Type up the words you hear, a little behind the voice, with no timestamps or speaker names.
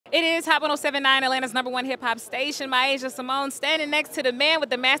It is Hot 107.9, Atlanta's #1 hip-hop station. My Asia Simone, standing next to the man with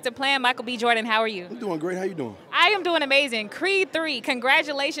the master plan, Michael B. Jordan. How are you? I'm doing great. How you doing? I am doing amazing. Creed 3,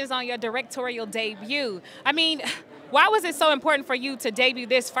 congratulations on your directorial debut. I mean, why was it so important for you to debut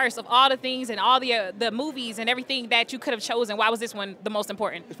this first of all the things and all the movies and everything that you could have chosen? Why was this one the most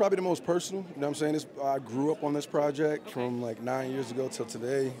important? It's probably the most personal. You know what I'm saying? I grew up on this project from like 9 years ago till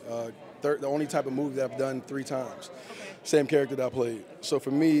today. The only type of movie that I've done 3 times. Same character that I played. So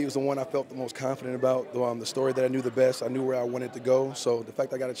for me, it was the one I felt the most confident about, the story that I knew the best. I knew where I wanted to go. So the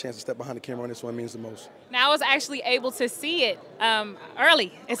fact I got a chance to step behind the camera on this one means the most. Now, I was actually able to see it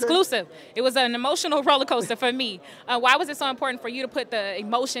early, exclusive. It was an emotional roller coaster for me. Why was it so important for you to put the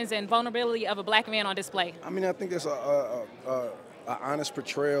emotions and vulnerability of a black man on display? I mean, I think that's an honest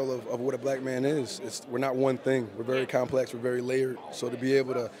portrayal of what a black man is. We're not one thing. We're very complex. We're very layered. So to be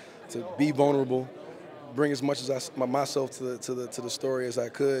able to be vulnerable, bring as much as myself to the story as I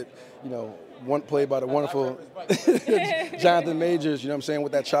could, you know, played by the wonderful Jonathan Majors, you know what I'm saying,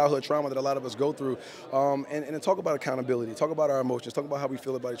 with that childhood trauma that a lot of us go through, and talk about accountability, talk about our emotions, talk about how we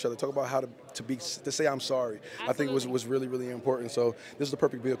feel about each other, talk about how to say I'm sorry. Absolutely. I think was really, really important. So this is the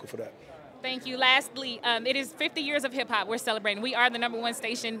perfect vehicle for that. Thank you. Lastly, it is 50 years of hip-hop we're celebrating. We are the #1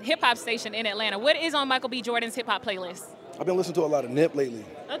 station, hip-hop station in Atlanta. What is on Michael B. Jordan's hip-hop playlist? I've been listening to a lot of Nip lately.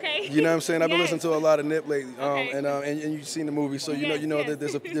 Okay. You know what I'm saying? I've been listening to a lot of Nip lately, Okay. and you've seen the movie, so you know Yes. that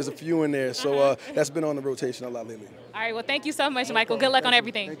there's a few in there. So that's been on the rotation a lot lately. All right. Well, thank you so much, Michael. Good luck on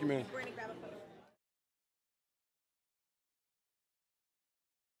everything. Thank you, man.